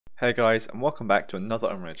Hey guys, and welcome back to another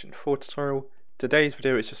Unreal Engine 4 tutorial. Today's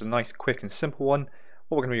video is just a nice, quick and simple one.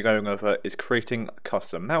 What we're going to be going over is creating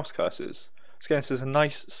custom mouse cursors. So again, this is a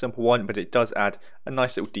nice, simple one, but it does add a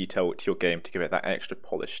nice little detail to your game to give it that extra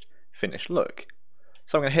polished, finished look.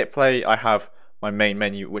 So I'm going to hit play. I have my main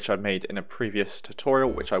menu, which I made in a previous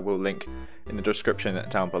tutorial, which I will link in the description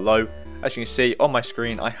down below. As you can see on my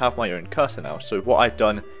screen, I have my own cursor now. So what I've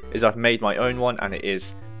done is I've made my own one, and it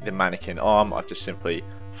is the mannequin arm. I've just simply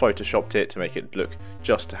photoshopped it to make it look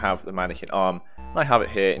just to have the mannequin arm, and I have it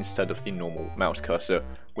here instead of the normal mouse cursor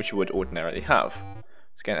which you would ordinarily have.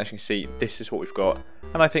 So again, as you can see, this is what we've got,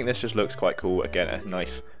 and I think this just looks quite cool. Again, a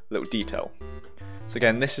nice little detail. So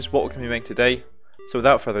again, this is what we're going to be making today. So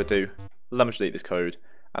without further ado, let me delete this code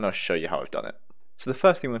and I'll show you how I've done it. So the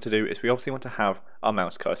first thing we want to do is we obviously want to have our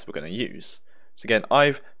mouse cursor we're going to use. So again,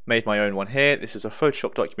 I've made my own one here. This is a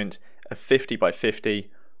Photoshop document of 50 by 50.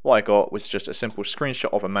 What I got was just a simple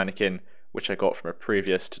screenshot of a mannequin, which I got from a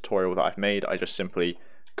previous tutorial that I've made. I just simply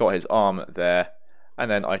got his arm there, and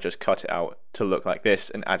then I just cut it out to look like this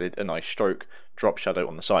and added a nice stroke drop shadow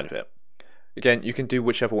on the side of it. Again, you can do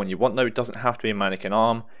whichever one you want though. It doesn't have to be a mannequin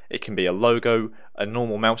arm. It can be a logo, a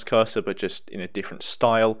normal mouse cursor, but just in a different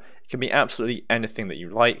style. It can be absolutely anything that you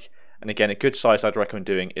like. And again, a good size I'd recommend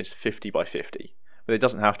doing is 50 by 50. But it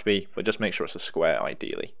doesn't have to be, but just make sure it's a square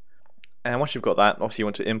ideally. And once you've got that, obviously you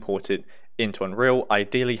want to import it into Unreal,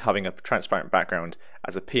 ideally having a transparent background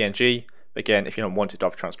as a PNG. Again, if you don't want it to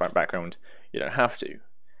have a transparent background, you don't have to.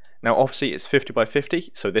 Now obviously it's 50 by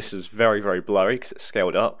 50, so this is very, very blurry because it's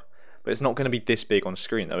scaled up. But it's not going to be this big on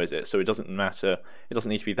screen though, is it? So it doesn't matter, it doesn't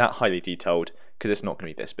need to be that highly detailed because it's not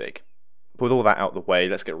going to be this big. But with all that out of the way,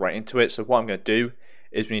 let's get right into it. So what I'm going to do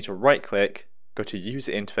is we need to right click, go to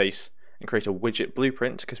User Interface, and create a widget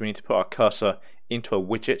blueprint because we need to put our cursor into a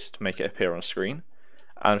widget to make it appear on screen.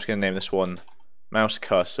 And I'm just going to name this one mouse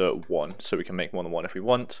cursor 1 so we can make more than one if we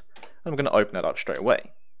want. And I'm going to open that up straight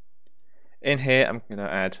away. In here I'm going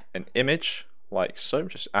to add an image like so,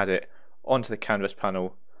 just add it onto the canvas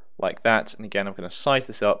panel like that, and again I'm going to size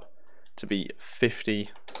this up to be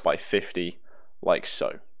 50 by 50 like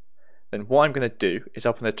so. Then what I'm going to do is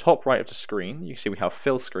up in the top right of the screen, you can see we have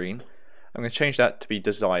fill screen. I'm going to change that to be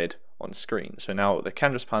desired on screen. So now the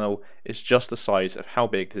canvas panel is just the size of how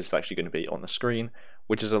big this is actually going to be on the screen,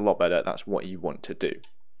 which is a lot better. That's what you want to do.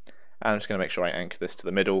 And I'm just going to make sure I anchor this to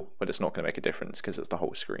the middle, but it's not going to make a difference because it's the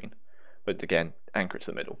whole screen. But again, anchor it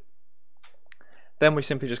to the middle. Then we're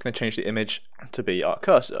simply just going to change the image to be our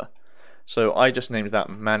cursor. So I just named that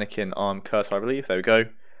mannequin arm cursor, I believe. There we go.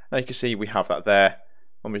 Now you can see we have that there.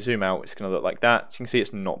 When we zoom out, it's going to look like that. So you can see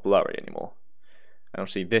it's not blurry anymore. And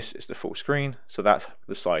obviously this is the full screen, so that's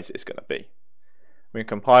the size it's going to be. We can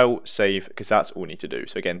compile, save, because that's all we need to do.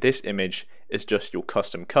 So again, this image is just your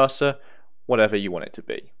custom cursor, whatever you want it to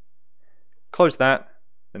be. Close that.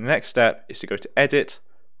 The next step is to go to Edit,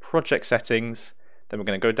 Project Settings, then we're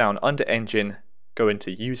going to go down under Engine, go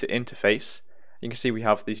into User Interface. You can see we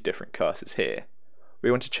have these different cursors here.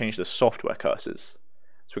 We want to change the software cursors.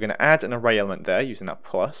 So we're going to add an array element there using that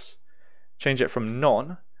plus, change it from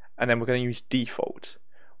none, and then we're going to use default.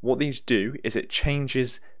 What these do is it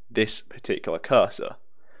changes this particular cursor.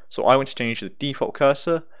 So I want to change the default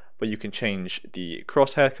cursor, but you can change the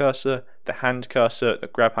crosshair cursor, the hand cursor, the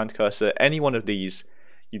grab hand cursor, any one of these.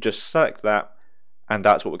 You just select that, and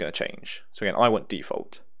that's what we're going to change. So again, I want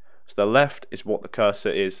default. So the left is what the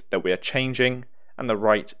cursor is that we are changing, and the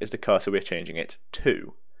right is the cursor we're changing it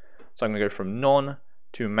to. So I'm going to go from none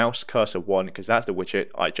to mouse cursor 1 because that's the widget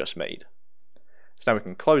I just made. So now we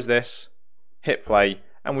can close this, hit play,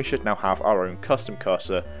 and we should now have our own custom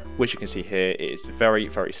cursor, which you can see here is very,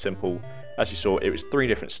 very simple. As you saw, it was 3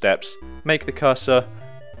 different steps. Make the cursor,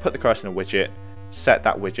 put the cursor in a widget, set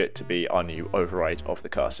that widget to be our new override of the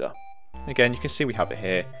cursor. Again, you can see we have it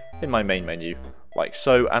here in my main menu, like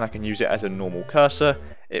so, and I can use it as a normal cursor.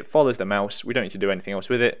 It follows the mouse, we don't need to do anything else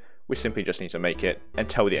with it, we simply just need to make it and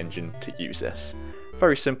tell the engine to use this.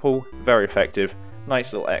 Very simple, very effective.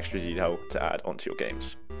 Nice little extra detail to add onto your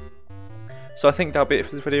games. So I think that'll be it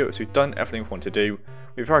for this video, as we've done everything we want to do.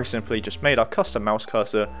 We've very simply just made our custom mouse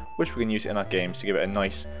cursor, which we can use in our games to give it a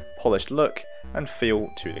nice polished look and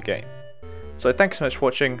feel to the game. So thanks so much for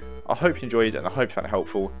watching, I hope you enjoyed and I hope you found it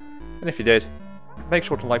helpful, and if you did, make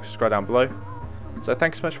sure to like and subscribe down below. So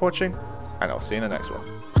thanks so much for watching, and I'll see you in the next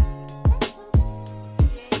one.